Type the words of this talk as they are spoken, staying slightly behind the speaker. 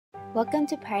Welcome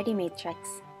to Priority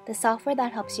Matrix, the software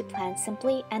that helps you plan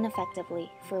simply and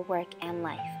effectively for work and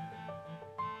life.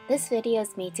 This video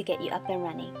is made to get you up and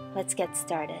running. Let's get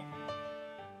started.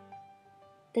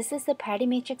 This is the Priority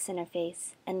Matrix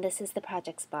interface, and this is the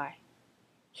Projects bar.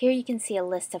 Here you can see a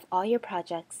list of all your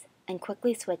projects and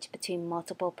quickly switch between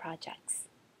multiple projects.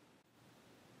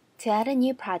 To add a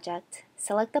new project,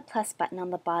 select the plus button on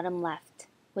the bottom left,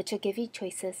 which will give you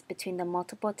choices between the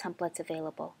multiple templates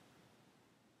available.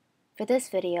 For this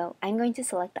video, I'm going to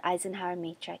select the Eisenhower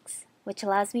matrix, which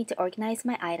allows me to organize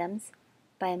my items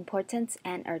by importance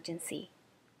and urgency.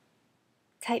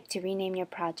 Type to rename your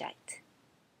project.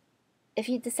 If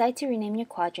you decide to rename your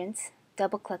quadrants,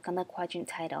 double-click on the quadrant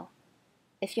title.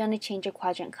 If you want to change your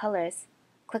quadrant colors,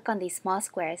 click on these small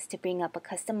squares to bring up a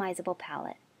customizable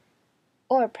palette,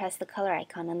 or press the color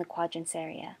icon in the quadrants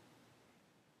area.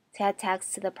 To add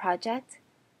tags to the project,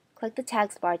 click the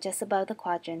tags bar just above the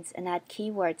quadrants and add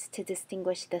keywords to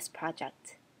distinguish this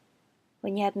project.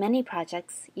 When you have many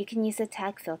projects, you can use the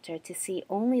tag filter to see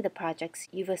only the projects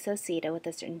you've associated with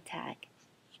a certain tag.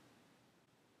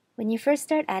 When you first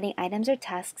start adding items or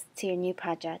tasks to your new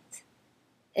project,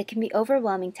 it can be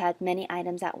overwhelming to add many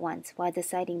items at once while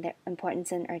deciding their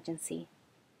importance and urgency.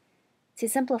 To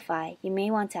simplify, you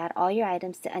may want to add all your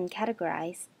items to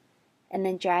uncategorize and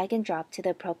then drag and drop to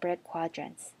the appropriate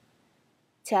quadrants.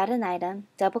 To add an item,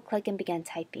 double-click and begin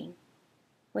typing.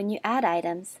 When you add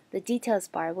items, the details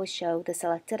bar will show the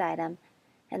selected item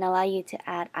and allow you to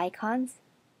add icons,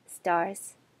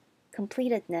 stars,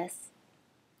 completedness,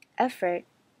 effort,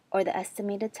 or the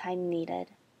estimated time needed,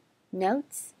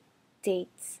 notes,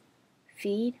 dates,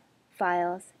 feed,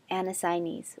 files, and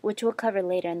assignees, which we'll cover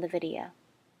later in the video.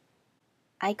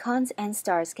 Icons and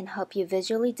stars can help you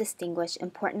visually distinguish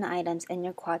important items in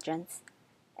your quadrants,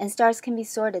 and stars can be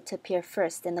sorted to appear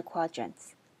first in the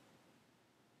quadrants.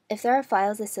 If there are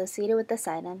files associated with this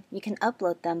item, you can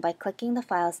upload them by clicking the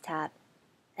Files tab,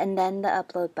 and then the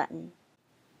Upload button.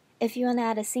 If you want to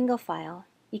add a single file,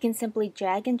 you can simply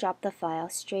drag and drop the file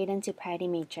straight into Priority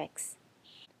Matrix.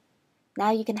 Now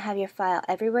you can have your file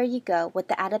everywhere you go with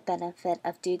the added benefit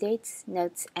of due dates,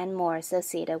 notes, and more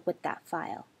associated with that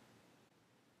file.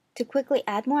 To quickly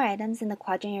add more items in the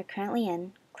quadrant you're currently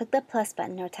in, click the plus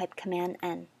button or type Command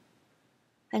N.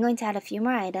 I'm going to add a few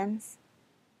more items,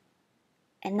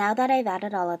 and now that I've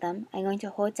added all of them, I'm going to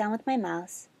hold down with my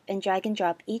mouse and drag and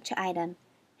drop each item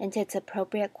into its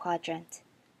appropriate quadrant.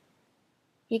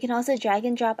 You can also drag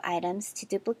and drop items to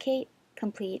duplicate,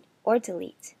 complete, or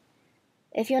delete.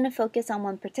 If you want to focus on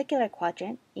one particular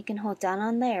quadrant, you can hold down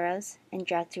on the arrows and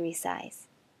drag to resize.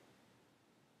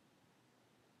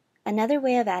 Another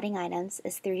way of adding items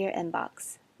is through your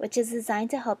inbox, which is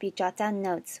designed to help you jot down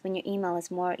notes when your email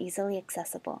is more easily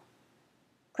accessible.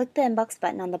 Click the Inbox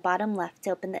button on the bottom left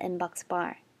to open the Inbox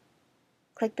bar.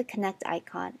 Click the Connect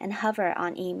icon and hover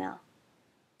on Email.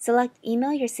 Select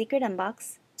Email your secret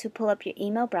inbox to pull up your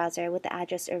email browser with the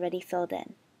address already filled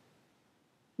in.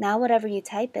 Now whatever you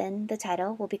type in, the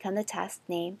title will become the task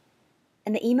name,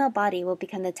 and the email body will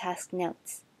become the task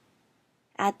notes.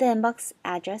 Add the inbox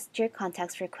address to your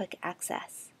contacts for quick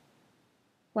access.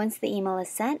 Once the email is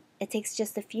sent, it takes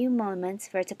just a few moments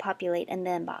for it to populate in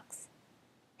the inbox.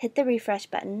 Hit the refresh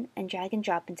button and drag and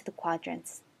drop into the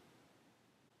quadrants.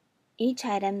 Each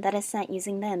item that is sent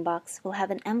using the inbox will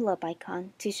have an envelope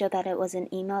icon to show that it was an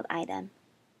emailed item.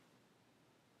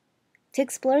 To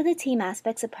explore the team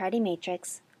aspects of Priority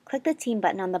Matrix, click the Team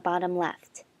button on the bottom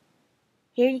left.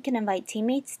 Here you can invite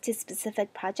teammates to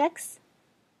specific projects,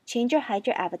 change or hide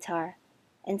your avatar,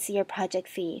 and see your project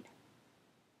feed.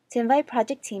 To invite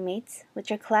project teammates,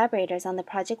 which are collaborators on the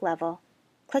project level,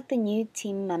 click the New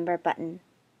Team Member button.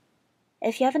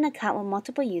 If you have an account with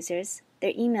multiple users,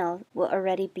 their email will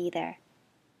already be there.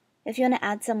 If you want to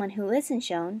add someone who isn't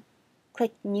shown,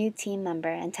 click New Team Member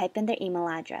and type in their email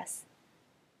address.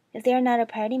 If they are not a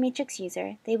Priority Matrix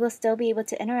user, they will still be able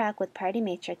to interact with Priority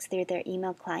Matrix through their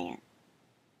email client.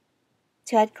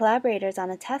 To add collaborators on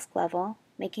a task level,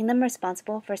 making them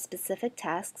responsible for specific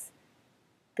tasks,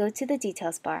 go to the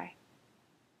Details bar.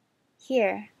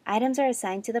 Here, items are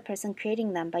assigned to the person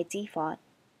creating them by default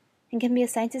and can be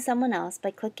assigned to someone else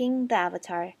by clicking the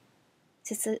avatar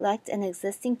to select an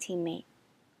existing teammate,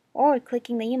 or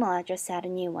clicking the email address to add a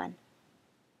new one.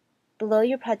 Below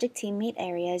your project teammate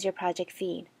area is your project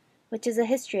feed, which is a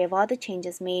history of all the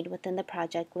changes made within the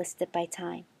project listed by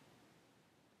time.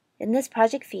 In this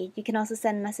project feed, you can also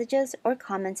send messages or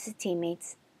comments to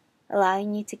teammates,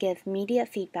 allowing you to give immediate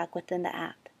feedback within the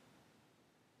app.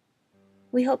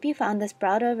 We hope you found this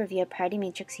broad overview of Priority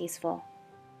Matrix useful.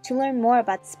 To learn more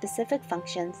about specific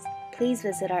functions, please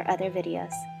visit our other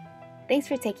videos. Thanks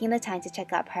for taking the time to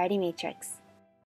check out Priority Matrix.